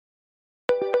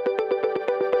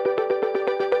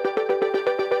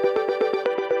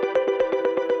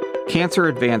Cancer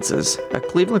Advances, a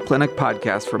Cleveland Clinic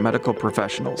podcast for medical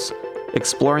professionals,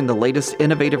 exploring the latest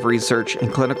innovative research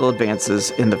and clinical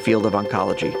advances in the field of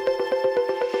oncology.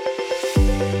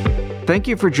 Thank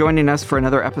you for joining us for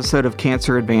another episode of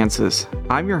Cancer Advances.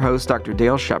 I'm your host, Dr.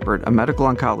 Dale Shepard, a medical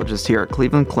oncologist here at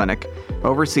Cleveland Clinic,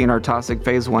 overseeing our Taussig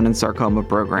Phase 1 and sarcoma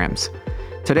programs.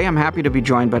 Today, I'm happy to be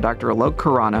joined by Dr. Alok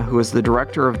Khurana, who is the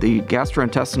director of the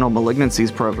Gastrointestinal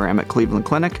Malignancies Program at Cleveland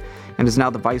Clinic and is now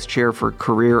the vice chair for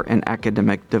career and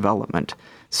academic development.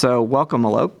 So welcome,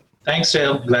 Alok. Thanks,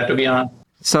 Dale. Glad to be on.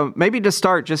 So maybe to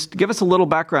start, just give us a little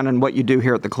background on what you do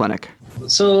here at the clinic.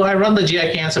 So I run the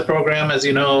GI cancer program. As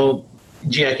you know,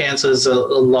 GI cancer is a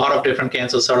lot of different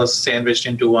cancers sort of sandwiched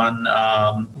into one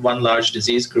large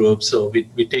disease group. So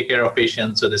we take care of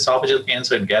patients with esophageal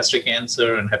cancer and gastric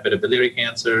cancer and hepatobiliary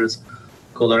cancers,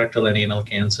 colorectal and anal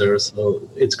cancer. So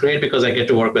it's great because I get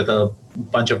to work with a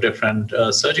bunch of different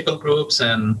surgical groups,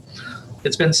 and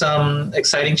it's been some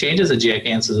exciting changes in GI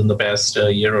cancers in the past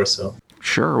year or so.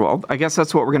 Sure. Well, I guess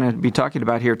that's what we're going to be talking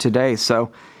about here today.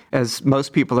 So as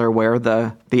most people are aware,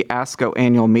 the ASCO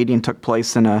annual meeting took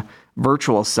place in a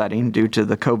virtual setting due to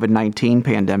the COVID-19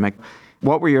 pandemic.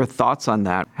 What were your thoughts on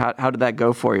that? How did that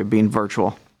go for you, being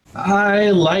virtual?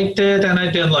 I liked it and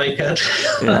I didn't like it.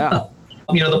 Yeah.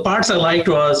 The parts I liked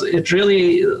was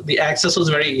the access was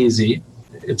very easy.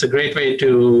 It's a great way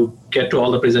to get to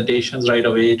all the presentations right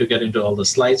away, to get into all the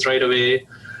slides right away.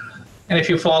 And if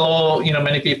you follow,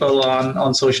 many people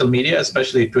on social media,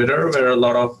 especially Twitter, where a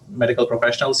lot of medical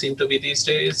professionals seem to be these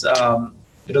days,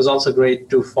 it was also great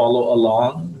to follow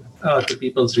along to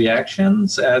people's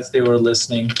reactions as they were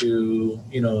listening to,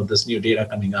 this new data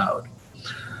coming out.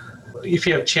 If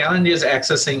you have challenges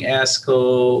accessing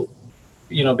ASCO,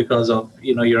 because of,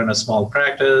 you're in a small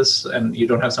practice and you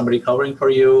don't have somebody covering for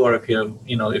you, or if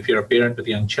you're a parent with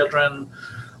young children,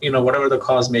 whatever the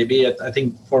cause may be, I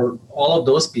think for all of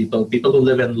those people who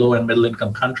live in low and middle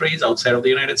income countries outside of the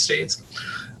United States,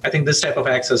 I think this type of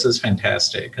access is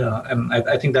fantastic. And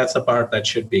I think that's the part that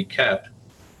should be kept.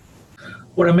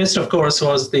 What I missed, of course,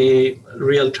 was the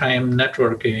real-time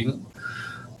networking.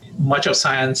 Much of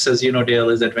science, as you know, Dale,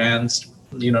 is advanced,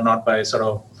 not by sort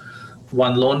of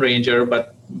one lone ranger,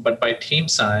 but by team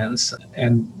science.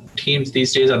 And teams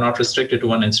these days are not restricted to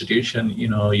one institution.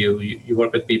 You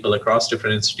work with people across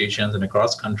different institutions and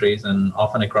across countries and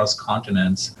often across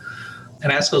continents.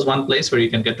 And ASCO is one place where you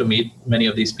can get to meet many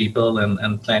of these people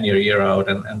and plan your year out.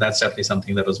 And that's definitely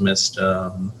something that was missed,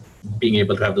 being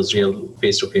able to have those real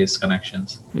face-to-face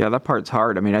connections. Yeah, that part's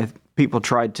hard. I mean, people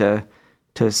tried to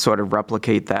sort of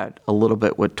replicate that a little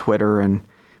bit with Twitter,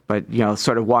 but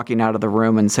sort of walking out of the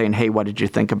room and saying, hey, what did you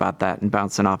think about that? And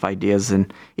bouncing off ideas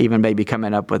and even maybe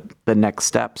coming up with the next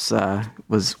steps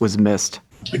was missed.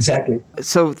 Exactly.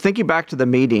 So thinking back to the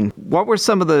meeting, what were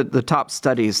some of the top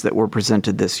studies that were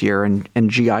presented this year in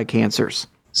GI cancers?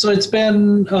 So it's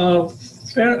been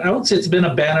I would say it's been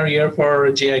a banner year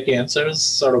for GI cancers,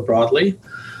 sort of broadly.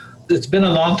 It's been a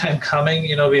long time coming.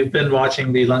 We've been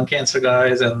watching the lung cancer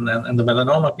guys and the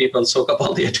melanoma people soak up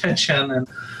all the attention. And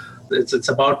it's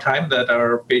about time that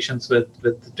our patients with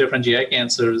different GI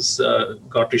cancers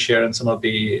got to share in some of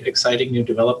the exciting new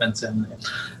developments. And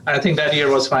I think that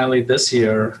year was finally this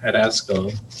year at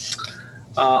ASCO.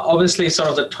 Obviously, sort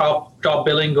of the top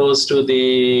billing goes to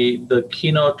the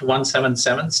Keynote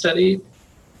 177 study,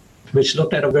 which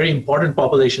looked at a very important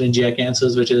population in GI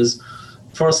cancers, which is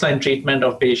first-line treatment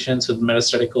of patients with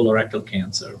metastatic colorectal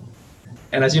cancer.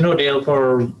 And as you know, Dale,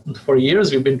 for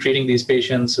years, we've been treating these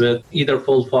patients with either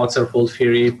FOLFOX or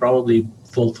FOLFIRI, probably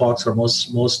FOLFOX for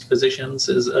most physicians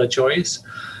is a choice.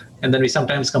 And then we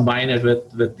sometimes combine it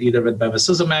with either with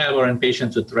bevacizumab or in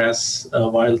patients with RAS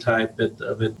wild type with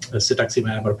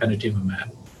cetuximab or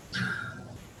panitumumab.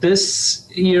 This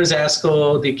year's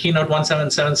ASCO, the Keynote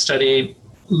 177 study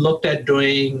looked at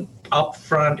doing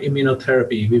upfront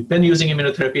immunotherapy. We've been using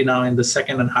immunotherapy now in the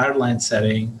second and higher line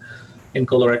setting in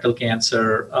colorectal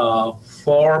cancer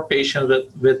for patients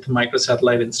with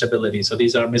microsatellite instability. So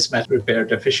these are mismatch repair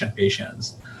deficient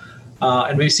patients.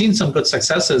 And we've seen some good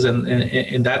successes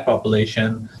in that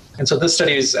population. And so this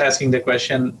study is asking the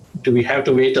question, do we have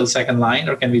to wait till second line,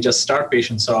 or can we just start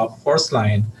patients off first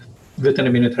line with an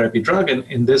immunotherapy drug? And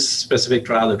in this specific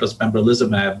trial, it was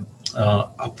pembrolizumab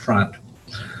upfront.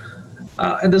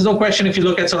 And there's no question, if you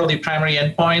look at sort of the primary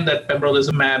endpoint, that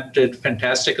pembrolizumab did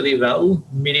fantastically well.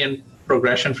 Median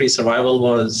progression-free survival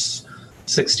was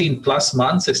 16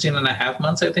 and a half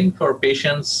months, I think, for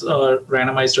patients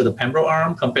randomized to the pembro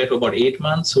arm, compared to about 8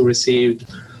 months who received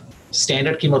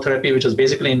standard chemotherapy, which was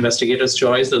basically investigator's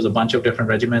choice. There's a bunch of different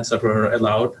regimens that were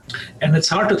allowed. And it's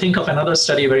hard to think of another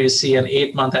study where you see an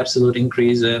 8-month absolute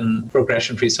increase in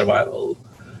progression-free survival.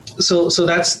 So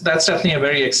that's definitely a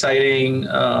very exciting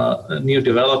new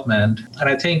development. And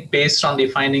I think based on the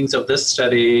findings of this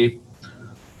study,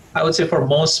 I would say for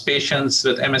most patients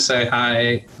with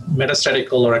MSI-high metastatic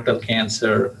colorectal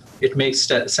cancer, it makes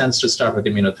sense to start with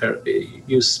immunotherapy.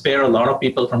 You spare a lot of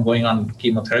people from going on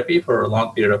chemotherapy for a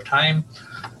long period of time.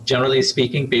 Generally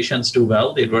speaking, patients do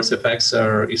well. The adverse effects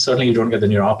are, certainly you don't get the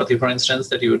neuropathy, for instance,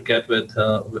 that you would get with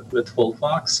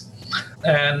FOLFOX.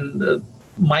 And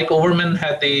Mike Overman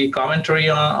had the commentary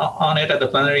on it at the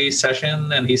plenary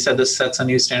session, and he said this sets a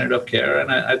new standard of care.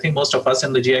 And I think most of us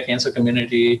in the GI cancer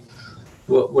community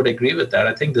would agree with that.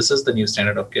 I think this is the new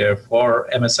standard of care for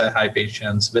MSI-high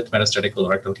patients with metastatic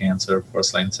colorectal cancer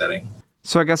first-line setting.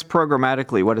 So I guess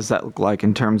programmatically, what does that look like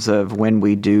in terms of when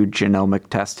we do genomic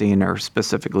testing or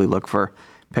specifically look for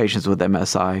patients with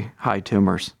MSI-high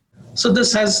tumors? So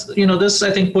this has, this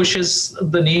I think pushes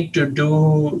the need to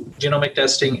do genomic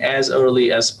testing as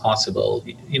early as possible.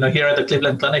 Here at the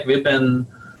Cleveland Clinic, we've been,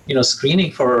 screening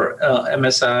for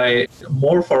MSI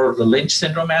more for the Lynch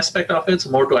syndrome aspect of it, so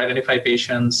more to identify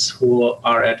patients who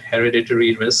are at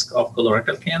hereditary risk of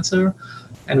colorectal cancer.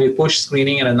 And we push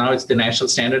screening, and now it's the national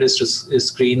standard is to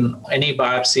screen any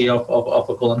biopsy of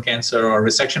a colon cancer or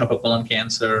resection of a colon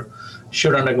cancer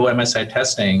should undergo MSI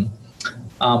testing.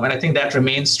 And I think that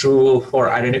remains true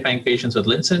for identifying patients with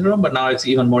Lynch syndrome, but now it's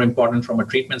even more important from a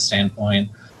treatment standpoint.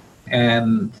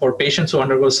 And for patients who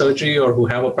undergo surgery or who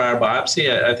have a prior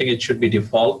biopsy, I think it should be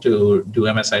default to do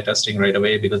MSI testing right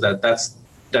away, because that's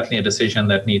definitely a decision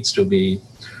that needs to be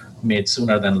made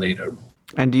sooner than later.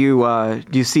 And do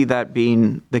you see that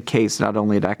being the case not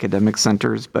only at academic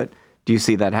centers, but do you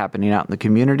see that happening out in the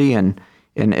community? And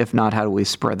if not, how do we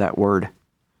spread that word?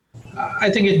 I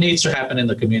think it needs to happen in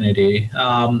the community.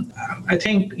 I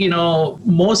think,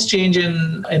 most change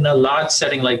in a large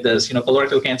setting like this,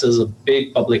 colorectal cancer is a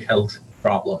big public health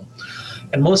problem.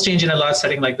 And most change in a large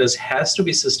setting like this has to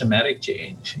be systematic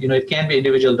change. It can't be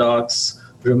individual docs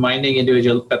reminding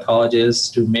individual pathologists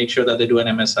to make sure that they do an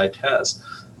MSI test.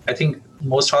 I think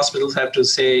most hospitals have to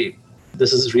say,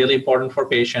 this is really important for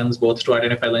patients, both to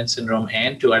identify Lynch syndrome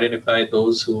and to identify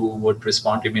those who would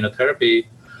respond to immunotherapy.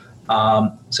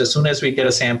 So as soon as we get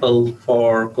a sample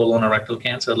for colon or rectal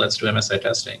cancer, let's do MSI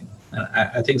testing. And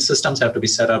I think systems have to be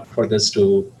set up for this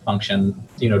to function,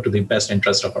 to the best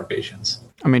interest of our patients.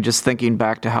 I mean, just thinking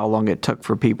back to how long it took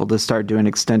for people to start doing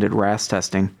extended RAS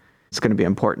testing, it's going to be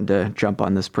important to jump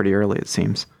on this pretty early, it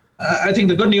seems. I think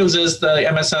the good news is the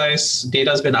MSI's data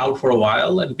has been out for a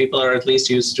while, and people are at least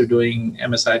used to doing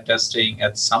MSI testing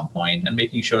at some point and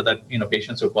making sure that,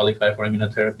 patients who qualify for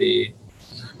immunotherapy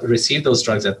receive those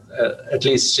drugs at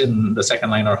least in the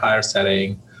second line or higher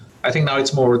setting. I think now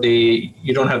it's more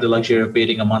you don't have the luxury of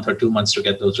waiting a month or 2 months to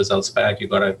get those results back. You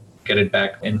got to get it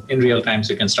back in real time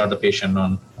so you can start the patient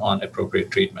on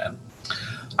appropriate treatment.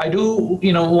 I do,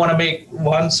 want to make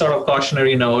one sort of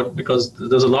cautionary note, because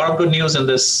there's a lot of good news in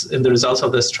the results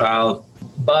of this trial,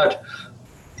 but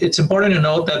it's important to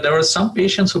note that there were some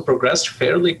patients who progressed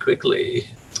fairly quickly.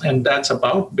 And that's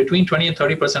about between 20 and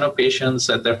 30% of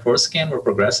patients at their first scan were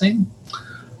progressing.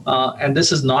 And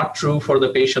this is not true for the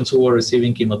patients who were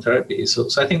receiving chemotherapy. So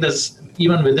I think there's,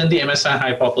 even within the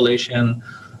MSI-high population,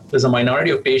 there's a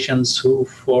minority of patients who,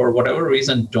 for whatever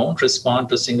reason, don't respond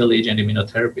to single-agent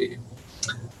immunotherapy.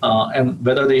 And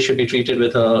whether they should be treated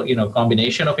with a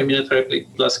combination of immunotherapy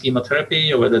plus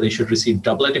chemotherapy, or whether they should receive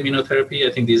doublet immunotherapy,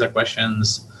 I think these are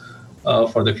questions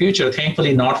for the future.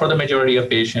 Thankfully, not for the majority of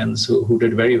patients who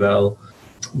did very well.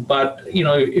 But,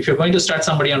 if you're going to start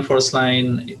somebody on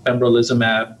first-line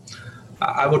pembrolizumab,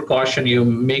 I would caution you,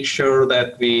 make sure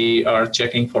that we are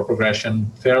checking for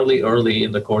progression fairly early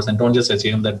in the course, and don't just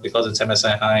assume that because it's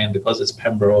MSI-high and because it's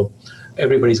pembro,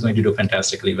 everybody's going to do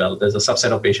fantastically well. There's a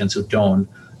subset of patients who don't,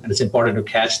 and it's important to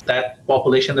catch that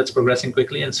population that's progressing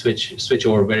quickly and switch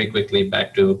over very quickly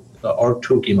back to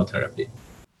chemotherapy.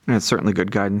 That's certainly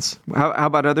good guidance. How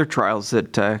about other trials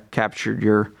that captured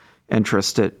your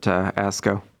interest at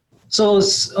ASCO? So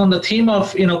on the theme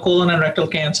of colon and rectal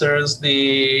cancers,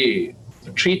 the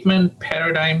treatment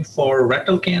paradigm for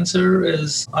rectal cancer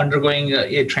is undergoing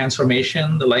a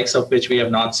transformation, the likes of which we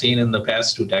have not seen in the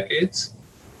past 2 decades,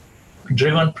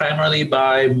 driven primarily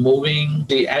by moving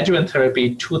the adjuvant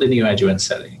therapy to the neoadjuvant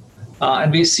setting.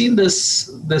 And we've seen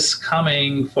this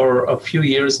coming for a few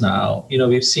years now.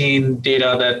 We've seen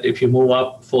data that if you move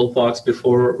up FOLFOX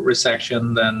before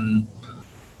resection, then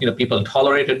people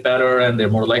tolerate it better, and they're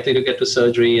more likely to get to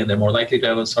surgery, and they're more likely to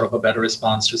have a sort of a better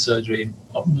response to surgery,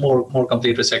 more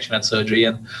complete resection at surgery.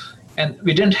 And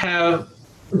we didn't have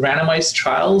randomized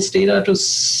trials data to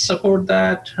support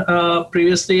that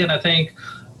previously. And I think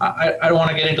I don't want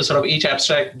to get into sort of each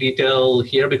abstract detail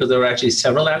here because there were actually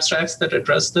several abstracts that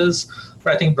address this.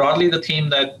 But I think broadly the theme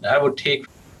that I would take,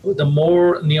 the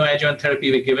more neoadjuvant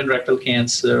therapy we give in rectal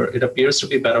cancer, it appears to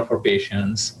be better for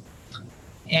patients.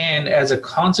 And as a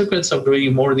consequence of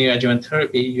doing more neoadjuvant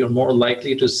therapy, you're more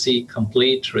likely to see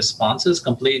complete responses,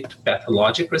 complete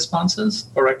pathologic responses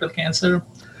for rectal cancer.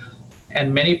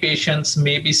 And many patients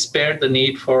may be spared the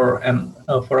need for a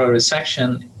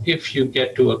resection if you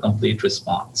get to a complete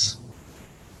response.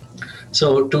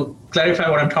 So to clarify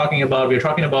what I'm talking about, we're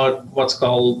talking about what's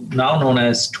called now known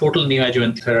as total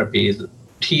neoadjuvant therapy, the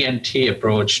TNT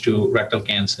approach to rectal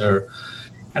cancer.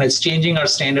 And it's changing our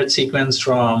standard sequence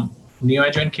from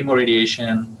neoadjuvant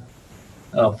chemoradiation,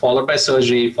 followed by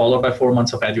surgery, followed by 4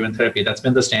 months of adjuvant therapy. That's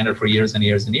been the standard for years and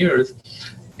years and years.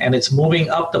 And it's moving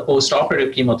up the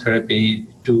post-operative chemotherapy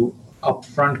to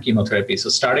upfront chemotherapy. So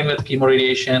starting with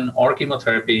chemoradiation or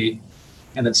chemotherapy,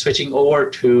 and then switching over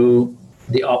to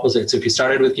the opposite. So if you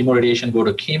started with chemoradiation, go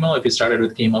to chemo. If you started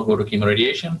with chemo, go to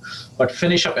chemoradiation. But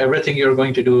finish up everything you're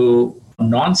going to do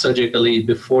non-surgically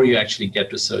before you actually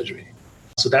get to surgery.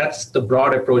 So that's the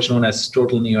broad approach known as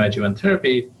total neoadjuvant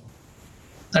therapy.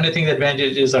 And I think the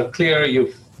advantages are clear.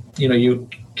 You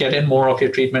get in more of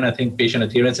your treatment. I think patient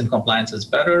adherence and compliance is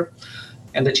better,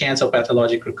 and the chance of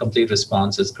pathologic complete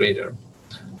response is greater.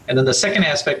 And then the second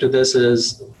aspect to this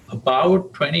is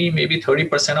about 20, maybe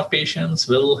 30% of patients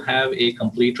will have a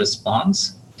complete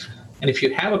response. And if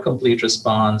you have a complete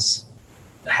response,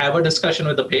 have a discussion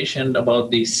with the patient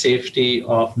about the safety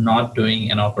of not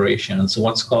doing an operation. So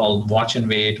what's called watch and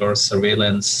wait or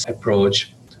surveillance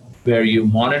approach, where you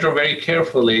monitor very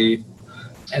carefully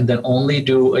and then only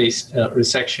do a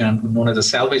resection known as a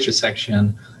salvage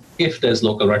resection if there's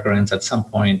local recurrence at some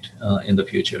point in the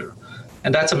future.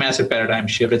 And that's a massive paradigm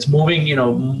shift. It's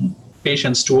moving,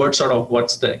 patients towards sort of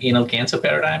what's the anal cancer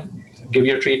paradigm. Give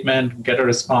your treatment, get a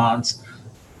response,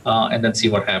 and then see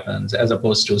what happens, as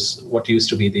opposed to what used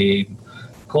to be the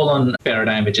colon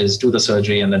paradigm, which is do the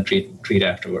surgery and then treat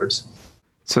afterwards.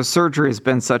 So surgery has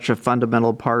been such a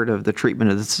fundamental part of the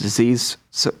treatment of this disease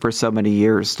for so many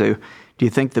years. Do you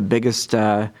think the biggest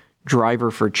driver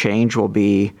for change will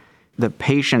be the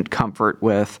patient comfort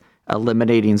with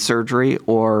eliminating surgery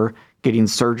or getting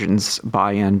surgeons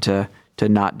buy-in to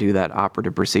not do that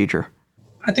operative procedure?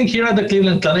 I think here at the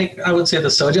Cleveland Clinic, I would say the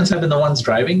surgeons have been the ones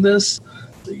driving this.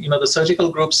 The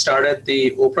surgical group started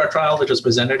the OPRA trial, which was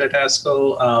presented at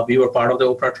ASCO. We were part of the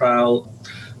OPRA trial,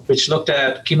 which looked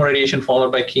at chemoradiation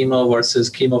followed by chemo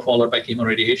versus chemo followed by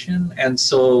chemoradiation. And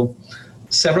so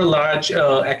several large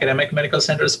academic medical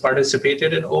centers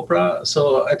participated in OPRA.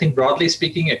 So I think broadly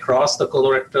speaking, across the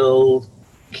colorectal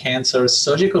cancer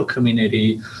surgical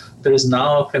community, there is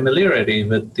now familiarity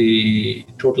with the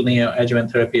total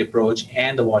neoadjuvant therapy approach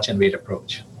and the watch and wait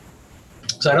approach.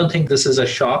 So I don't think this is a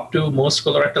shock to most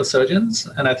colorectal surgeons.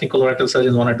 And I think colorectal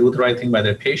surgeons want to do the right thing by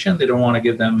their patient. They don't want to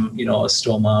give them, a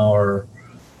stoma or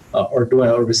do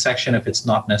a resection if it's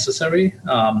not necessary.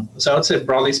 So I would say,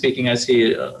 broadly speaking, I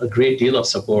see a great deal of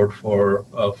support for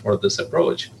this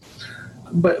approach.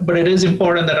 But it is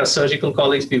important that our surgical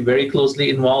colleagues be very closely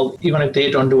involved, even if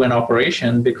they don't do an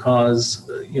operation, because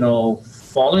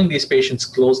following these patients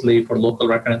closely for local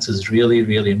recurrence is really,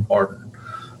 really important.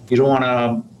 You don't want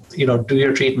to do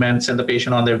your treatment, send the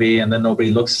patient on their way, and then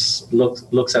nobody looks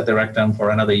at the rectum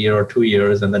for another year or 2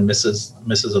 years, and then misses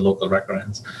a local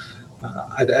recurrence.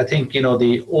 I think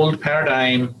the old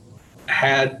paradigm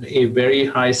had a very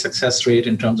high success rate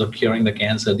in terms of curing the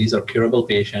cancer. These are curable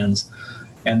patients.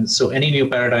 And so any new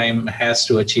paradigm has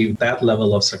to achieve that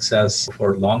level of success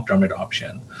for long-term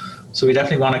adoption. So we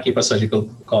definitely want to keep our surgical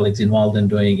colleagues involved in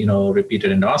doing,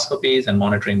 repeated endoscopies and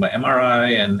monitoring by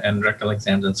MRI and rectal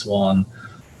exams and so on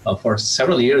for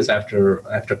several years after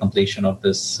completion of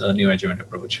this neoadjuvant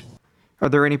approach. Are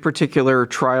there any particular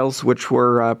trials which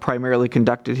were primarily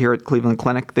conducted here at Cleveland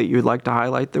Clinic that you'd like to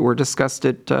highlight that were discussed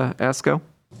at ASCO?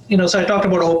 So I talked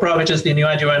about OPRA, which is the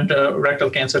neoadjuvant rectal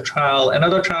cancer trial.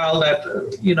 Another trial that,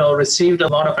 received a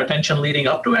lot of attention leading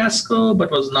up to ASCO,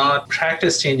 but was not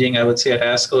practice-changing, I would say, at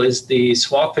ASCO, is the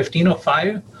SWOG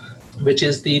 1505, which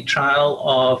is the trial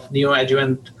of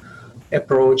neoadjuvant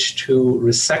approach to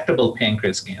resectable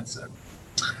pancreas cancer.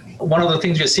 One of the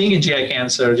things we're seeing in GI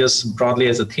cancer, just broadly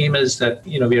as a theme, is that,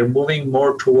 we are moving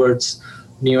more towards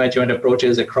neoadjuvant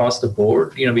approaches across the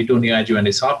board. We do neoadjuvant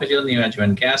esophageal,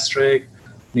 neoadjuvant gastric,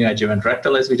 neoadjuvant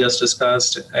rectal, as we just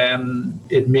discussed, and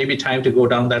it may be time to go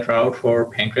down that route for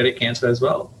pancreatic cancer as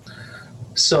well.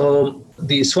 So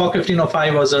the SWOG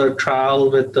 1505 was a trial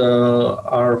with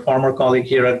our former colleague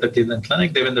here at the Cleveland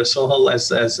Clinic, Devinder Sohal,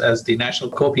 as the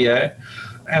national co-PI.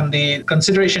 And the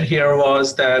consideration here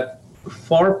was that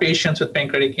for patients with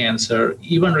pancreatic cancer,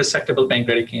 even resectable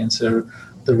pancreatic cancer,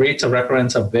 the rates of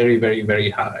recurrence are very, very, very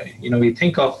high. We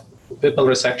think of Whipple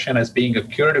resection as being a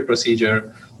curative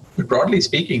procedure, but broadly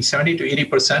speaking, 70 to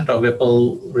 80% of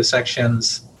Whipple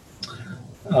resections,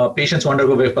 patients who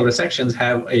undergo Whipple resections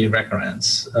have a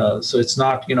recurrence. So it's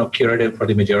not, curative for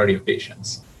the majority of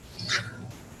patients.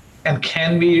 And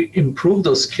can we improve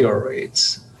those cure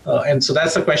rates? And so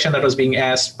that's the question that was being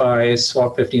asked by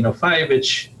SWOG 1505,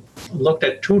 which looked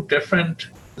at two different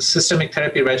systemic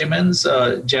therapy regimens,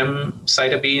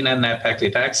 gemcitabine and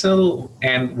nab-paclitaxel,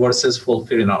 and versus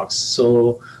FOLFIRINOX.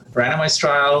 So randomized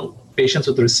trial, patients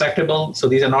with resectable, so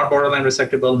these are not borderline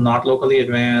resectable, not locally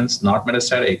advanced, not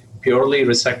metastatic, purely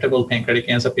resectable pancreatic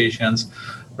cancer patients,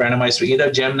 randomized to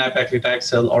either gem,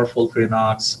 nab-paclitaxel, or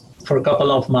FOLFIRINOX for a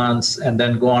couple of months, and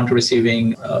then go on to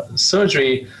receiving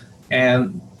surgery.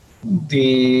 And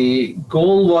the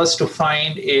goal was to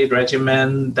find a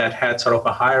regimen that had sort of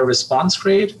a higher response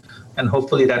rate, and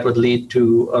hopefully that would lead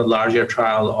to a larger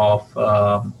trial of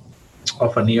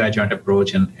a neoadjuvant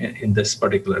approach in this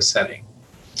particular setting.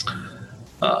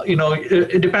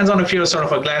 It depends on if you're sort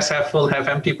of a glass half full, half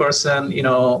empty person.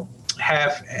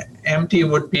 Half empty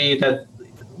would be that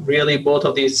really both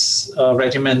of these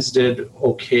regimens did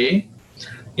okay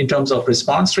in terms of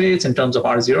response rates, in terms of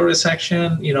R0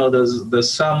 resection. There's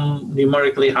some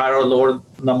numerically higher or lower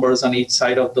numbers on each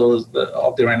side of the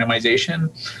randomization,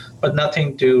 but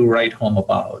nothing to write home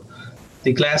about.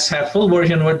 The glass half full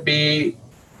version would be,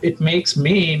 it makes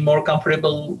me more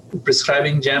comfortable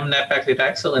prescribing gem,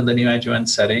 nab-paclitaxel in the neoadjuvant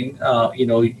setting.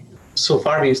 So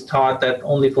far we've thought that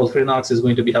only FOLFIRINOX is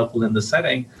going to be helpful in the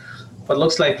setting, but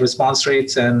looks like response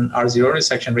rates and R0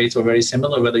 resection rates were very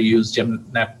similar, whether you use gem,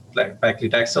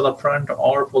 nab-paclitaxel up front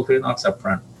or FOLFIRINOX up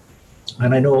front.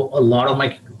 And I know a lot of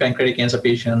my pancreatic cancer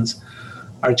patients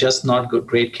are just not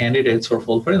great candidates for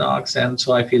FOLFIRINOX, and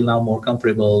so I feel now more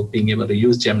comfortable being able to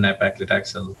use gem,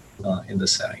 nab-paclitaxel in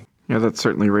this setting. Yeah, that's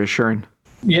certainly reassuring.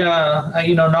 Yeah,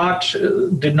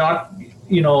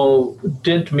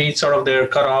 didn't meet sort of their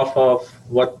cutoff of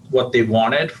what they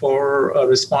wanted for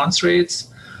response rates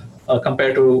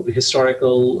compared to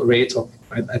historical rates of,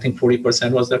 I think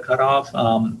 40% was their cutoff.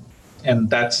 And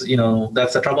that's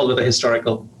the trouble with the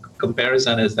historical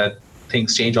comparison, is that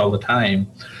things change all the time.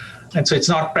 And so it's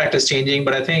not practice changing,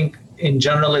 but I think in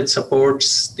general it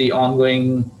supports the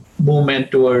ongoing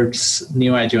movement towards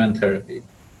neoadjuvant therapy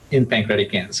in pancreatic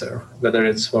cancer, whether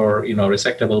it's for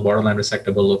resectable, borderline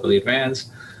resectable, locally advanced,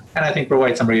 and I think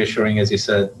provides some reassuring, as you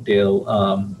said, Dale,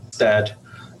 that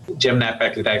gem,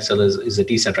 nab-paclitaxel is a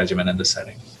decent regimen in this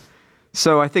setting.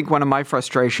 So I think one of my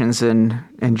frustrations in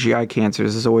GI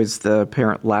cancers is always the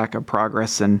apparent lack of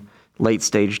progress in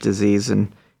late-stage disease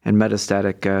and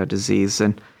metastatic disease.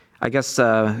 And I guess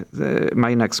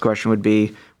my next question would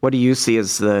be, what do you see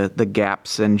as the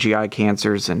gaps in GI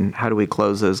cancers, and how do we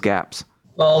close those gaps?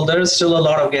 Well, there's still a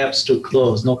lot of gaps to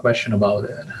close, no question about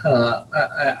it.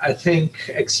 I think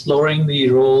exploring the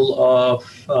role of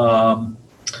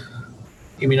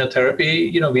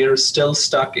immunotherapy, we are still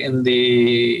stuck in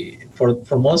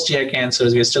for most GI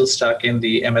cancers, we're still stuck in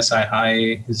the MSI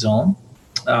high zone,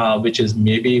 which is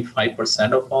maybe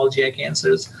 5% of all GI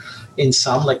cancers. In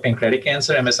some, like pancreatic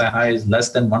cancer, MSI high is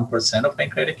less than 1% of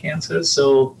pancreatic cancers.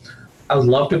 So I would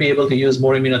love to be able to use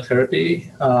more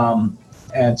immunotherapy.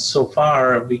 And so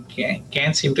far, we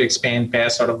can't seem to expand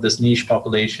past sort of this niche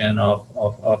population of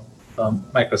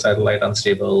microsatellite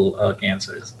unstable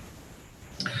cancers.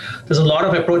 There's a lot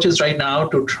of approaches right now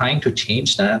to trying to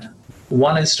change that.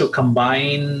 One is to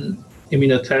combine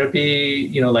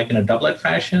immunotherapy, like in a doublet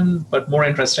fashion, but more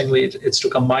interestingly, it's to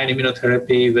combine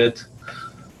immunotherapy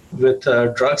with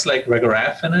drugs like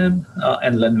regorafenib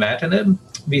and lenvatinib.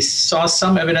 We saw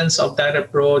some evidence of that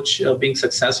approach being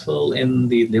successful in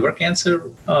the liver cancer.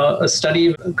 A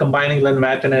study combining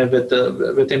lenvatinib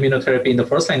with immunotherapy in the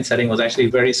first-line setting was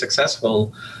actually very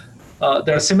successful.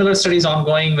 There are similar studies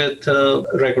ongoing with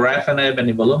regorafenib and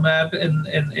nivolumab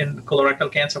in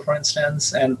colorectal cancer, for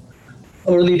instance, and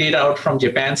early data out from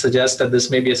Japan suggests that this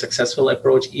may be a successful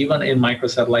approach even in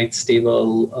microsatellite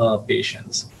stable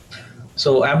patients.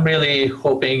 So I'm really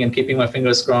hoping and keeping my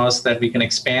fingers crossed that we can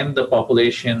expand the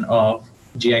population of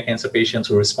GI cancer patients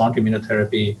who respond to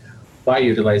immunotherapy by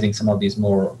utilizing some of these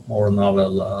more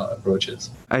novel approaches.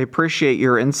 I appreciate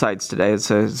your insights today.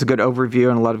 It's a good overview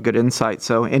and a lot of good insight.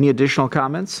 So any additional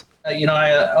comments?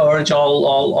 I urge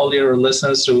all your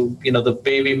listeners to, the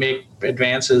way we make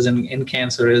advances in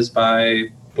cancer is by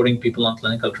putting people on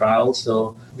clinical trials.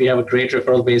 So we have a great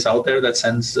referral base out there that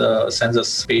sends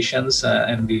us patients,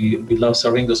 and we love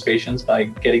serving those patients by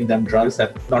getting them drugs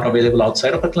that are not available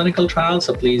outside of a clinical trial.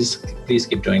 So please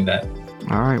keep doing that.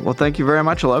 All right. Well, thank you very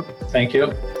much, Alok. Thank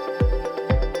you.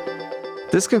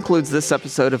 This concludes this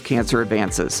episode of Cancer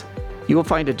Advances. You will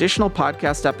find additional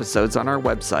podcast episodes on our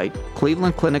website,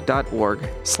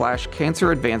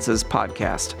 clevelandclinic.org/Cancer Advances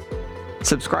Podcast.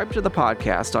 Subscribe to the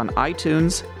podcast on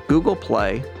iTunes, Google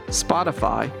Play,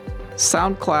 Spotify,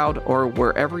 SoundCloud, or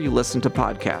wherever you listen to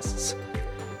podcasts.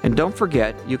 And don't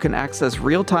forget, you can access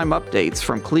real-time updates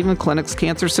from Cleveland Clinic's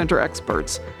Cancer Center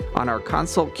experts on our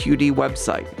Consult QD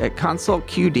website at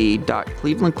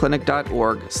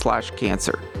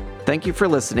consultqd.clevelandclinic.org/cancer. Thank you for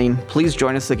listening. Please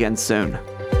join us again soon.